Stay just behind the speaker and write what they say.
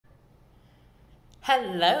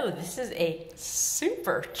Hello, this is a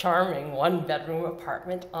super charming one-bedroom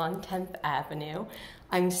apartment on 10th Avenue.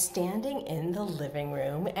 I'm standing in the living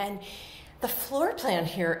room and the floor plan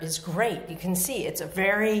here is great. You can see it's a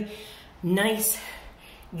very nice,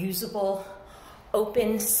 usable,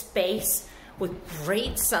 open space with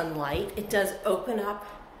great sunlight. It does open up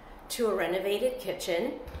to a renovated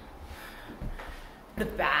kitchen. The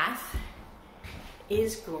bath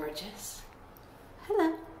is gorgeous.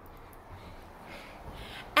 Hello.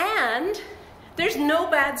 And there's no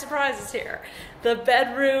bad surprises here. The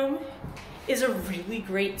bedroom is a really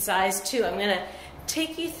great size too. I'm gonna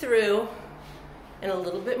take you through in a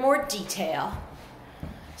little bit more detail.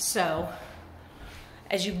 So,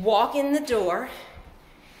 as you walk in the door,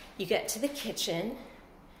 you get to the kitchen.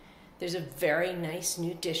 There's a very nice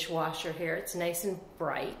new dishwasher here. It's nice and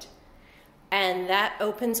bright. And that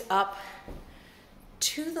opens up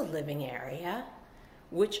to the living area,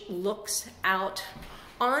 which looks out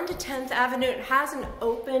onto 10th Avenue. It has an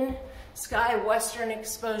open sky western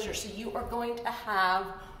exposure, so you are going to have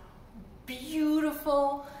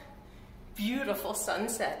beautiful, beautiful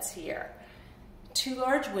sunsets here. Two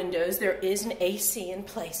large windows. There is an AC in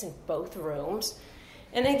place in both rooms.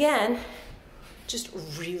 And again, just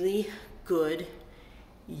really good,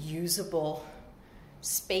 usable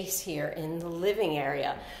space here in the living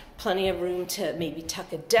area. Plenty of room to maybe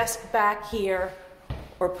tuck a desk back here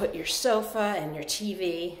or put your sofa and your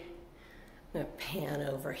TV. I'm gonna pan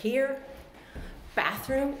over here.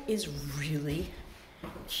 Bathroom is really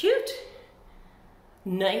cute.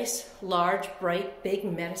 Nice, large, bright, big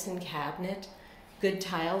medicine cabinet. Good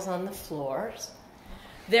tiles on the floors.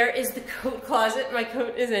 There is the coat closet. My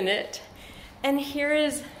coat is in it. And here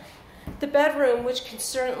is the bedroom, which can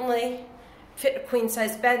certainly fit a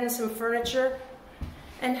queen-size bed and some furniture,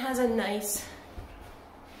 and has a nice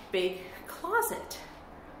big closet.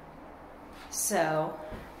 So,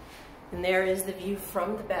 and there is the view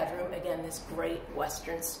from the bedroom. Again, this great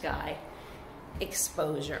western sky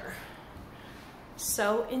exposure.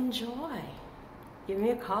 So enjoy. Give me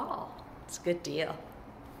a call. It's a good deal.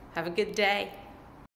 Have a good day.